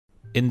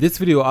In this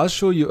video I'll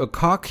show you a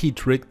car key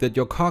trick that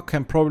your car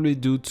can probably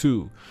do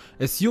too,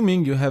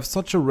 assuming you have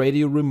such a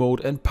radio remote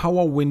and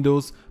power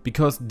windows,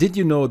 because did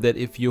you know that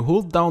if you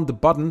hold down the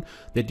button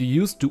that you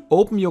used to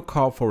open your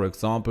car, for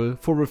example,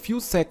 for a few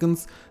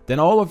seconds, then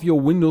all of your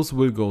windows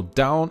will go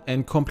down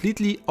and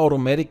completely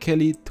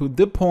automatically to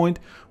the point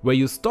where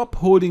you stop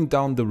holding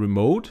down the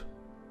remote?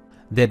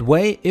 That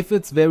way, if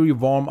it's very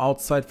warm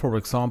outside, for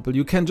example,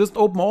 you can just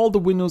open all the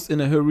windows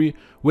in a hurry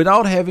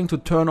without having to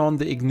turn on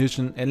the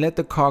ignition and let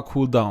the car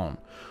cool down.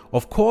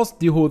 Of course,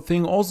 the whole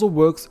thing also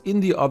works in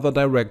the other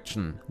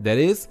direction. That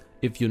is,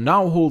 if you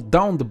now hold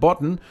down the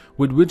button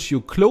with which you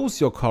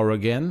close your car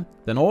again,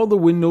 then all the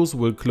windows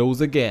will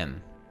close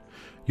again.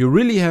 You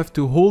really have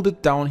to hold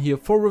it down here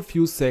for a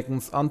few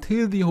seconds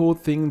until the whole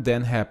thing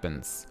then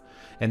happens.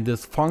 And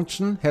this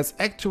function has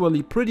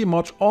actually pretty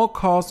much all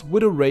cars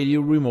with a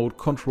radio remote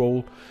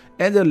control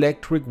and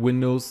electric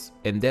windows,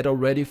 and that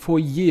already for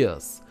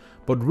years.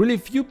 But really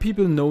few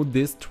people know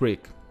this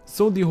trick.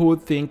 So the whole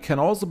thing can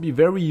also be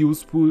very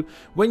useful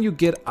when you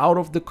get out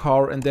of the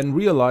car and then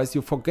realize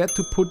you forget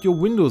to put your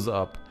windows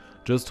up.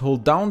 Just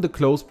hold down the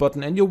close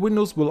button and your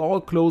windows will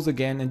all close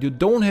again and you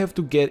don't have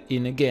to get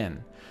in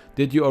again.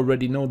 Did you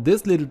already know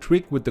this little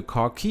trick with the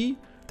car key?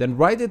 Then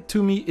write it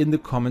to me in the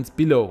comments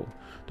below.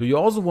 Do you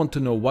also want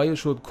to know why you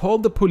should call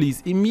the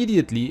police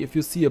immediately if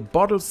you see a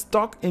bottle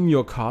stuck in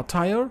your car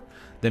tire?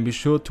 Then be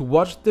sure to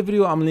watch the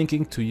video I'm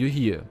linking to you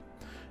here.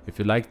 If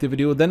you liked the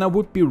video, then I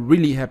would be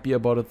really happy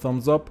about a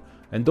thumbs up,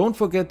 and don't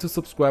forget to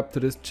subscribe to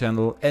this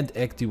channel and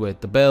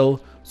activate the bell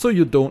so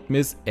you don't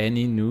miss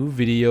any new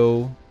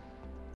video.